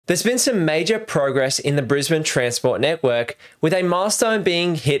There's been some major progress in the Brisbane transport network, with a milestone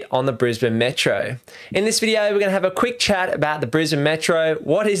being hit on the Brisbane Metro. In this video, we're going to have a quick chat about the Brisbane Metro.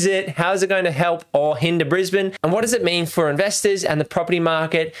 What is it? How is it going to help or hinder Brisbane? And what does it mean for investors and the property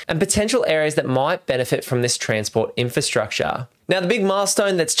market and potential areas that might benefit from this transport infrastructure? Now, the big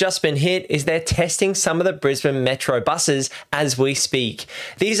milestone that's just been hit is they're testing some of the Brisbane Metro buses as we speak.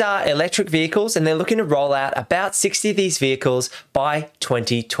 These are electric vehicles and they're looking to roll out about 60 of these vehicles by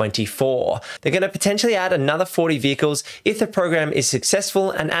 2024. They're going to potentially add another 40 vehicles if the program is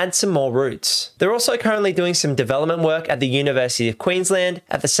successful and add some more routes. They're also currently doing some development work at the University of Queensland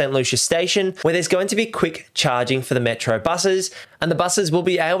at the St Lucia station, where there's going to be quick charging for the Metro buses, and the buses will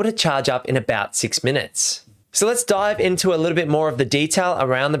be able to charge up in about 6 minutes. So let's dive into a little bit more of the detail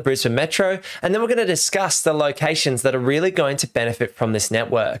around the Brisbane Metro, and then we're going to discuss the locations that are really going to benefit from this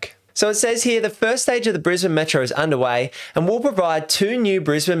network. So it says here the first stage of the Brisbane Metro is underway and will provide 2 new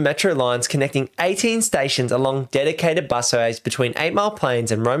Brisbane Metro lines connecting 18 stations along dedicated busways between 8 Mile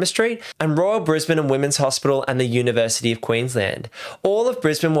Plains and Roma Street and Royal Brisbane and Women's Hospital and the University of Queensland. All of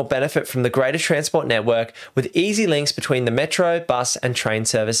Brisbane will benefit from the greater transport network with easy links between the Metro, bus and train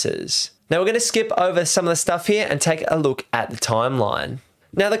services. Now we're going to skip over some of the stuff here and take a look at the timeline.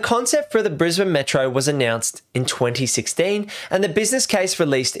 Now, the concept for the Brisbane Metro was announced in 2016 and the business case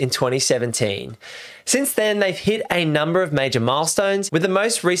released in 2017. Since then, they've hit a number of major milestones, with the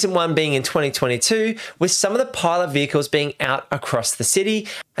most recent one being in 2022, with some of the pilot vehicles being out across the city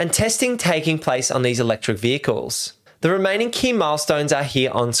and testing taking place on these electric vehicles. The remaining key milestones are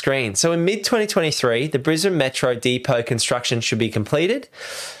here on screen. So in mid-2023, the Brisbane Metro depot construction should be completed.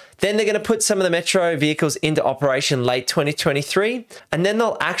 Then they're going to put some of the Metro vehicles into operation late 2023, and then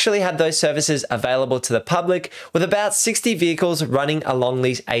they'll actually have those services available to the public with about 60 vehicles running along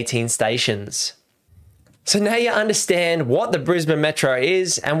these 18 stations. So now you understand what the Brisbane Metro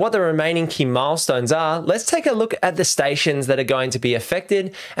is and what the remaining key milestones are. Let's take a look at the stations that are going to be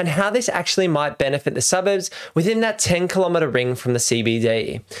affected and how this actually might benefit the suburbs within that 10-kilometre ring from the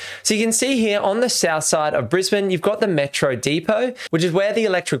CBD. So you can see here on the south side of Brisbane, you've got the Metro Depot, which is where the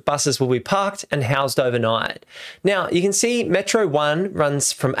electric buses will be parked and housed overnight. Now, you can see Metro 1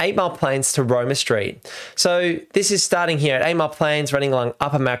 runs from 8 Mile Plains to Roma Street. So this is starting here at 8 Mile Plains, running along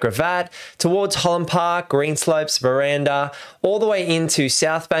Upper Magravat towards Holland Park, Green Slopes, Veranda, all the way into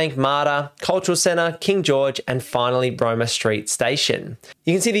South Bank, Marta, Cultural Centre, King George, and finally Roma Street Station.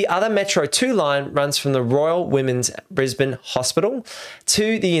 You can see the other Metro 2 line runs from the Royal Women's Brisbane Hospital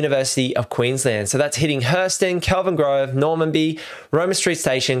to the University of Queensland. So that's hitting Hurston, Kelvin Grove, Normanby, Roma Street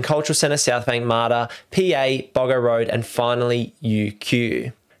Station, Cultural Centre, South Bank, Marta, PA, Boggo Road, and finally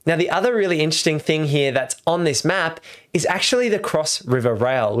UQ. Now, the other really interesting thing here that's on this map is actually the Cross River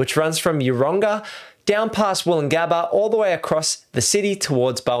Rail, which runs from Yeronga down past Woolloongabba all the way across the city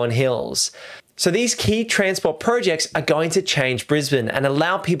towards Bowen Hills. So these key transport projects are going to change Brisbane and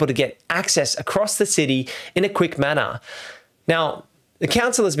allow people to get access across the city in a quick manner. Now, the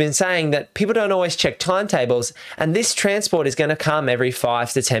council has been saying that people don't always check timetables, and this transport is going to come every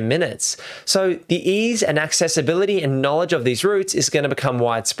 5 to 10 minutes. So the ease and accessibility and knowledge of these routes is going to become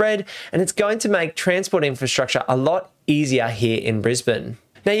widespread, and it's going to make transport infrastructure a lot easier here in Brisbane.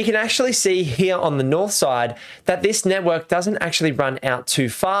 Now you can actually see here on the north side that this network doesn't actually run out too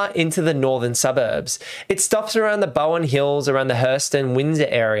far into the northern suburbs. It stops around the Bowen Hills, around the Hurston, Windsor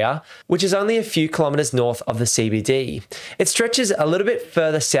area, which is only a few kilometres north of the CBD. It stretches a little bit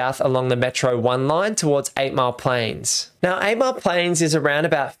further south along the Metro 1 line towards 8 Mile Plains. Now, 8 Mile Plains is around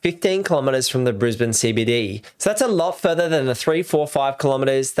about 15 kilometres from the Brisbane CBD, so that's a lot further than the 3, 4, 5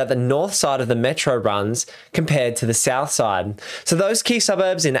 kilometres that the north side of the Metro runs compared to the south side. So those key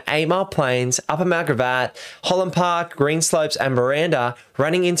suburbs in 8 Mile Plains, Upper Magravat, Holland Park, Green Slopes and Veranda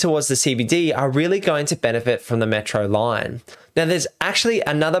running in towards the CBD are really going to benefit from the Metro line. Now, there's actually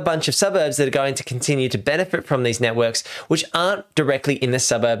another bunch of suburbs that are going to continue to benefit from these networks, which aren't directly in the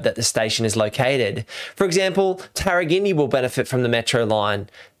suburb that the station is located. For example, Tarragindi will benefit from the Metro line.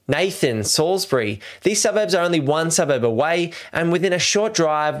 Nathan, Salisbury. These suburbs are only one suburb away and within a short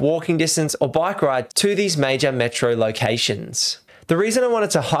drive, walking distance or bike ride to these major Metro locations. The reason I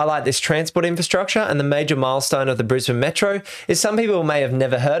wanted to highlight this transport infrastructure and the major milestone of the Brisbane Metro is some people may have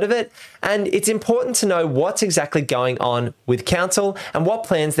never heard of it, and it's important to know what's exactly going on with council and what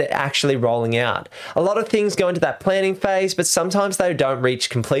plans they're actually rolling out. A lot of things go into that planning phase, but sometimes they don't reach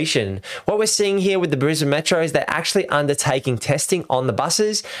completion. What we're seeing here with the Brisbane Metro is they're actually undertaking testing on the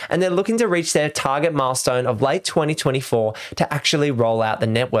buses, and they're looking to reach their target milestone of late 2024 to actually roll out the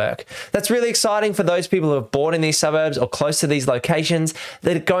network. That's really exciting for those people who have bought in these suburbs or close to these locations locations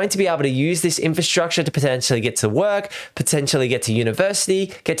that are going to be able to use this infrastructure to potentially get to work, potentially get to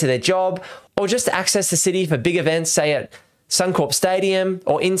university, get to their job, or just access the city for big events, say at Suncorp Stadium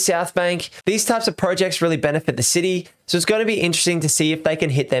or in South Bank. These types of projects really benefit the city, so it's going to be interesting to see if they can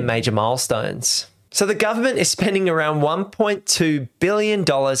hit their major milestones. So the government is spending around $1.2 billion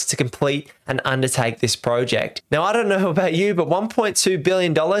to complete and undertake this project. Now, I don't know about you, but $1.2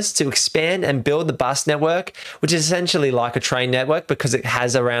 billion to expand and build the bus network, which is essentially like a train network because it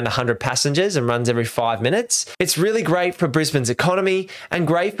has around 100 passengers and runs every 5 minutes. It's really great for Brisbane's economy and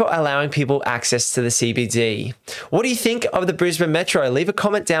great for allowing people access to the CBD. What do you think of the Brisbane Metro? Leave a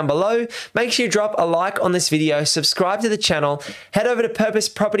comment down below. Make sure you drop a like on this video, subscribe to the channel, head over to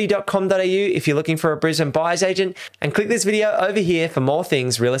purposeproperty.com.au if you're looking for a Brisbane buyer's agent, and click this video over here for more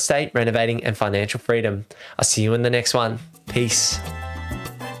things real estate, renovating, and financial freedom. I'll see you in the next one. Peace.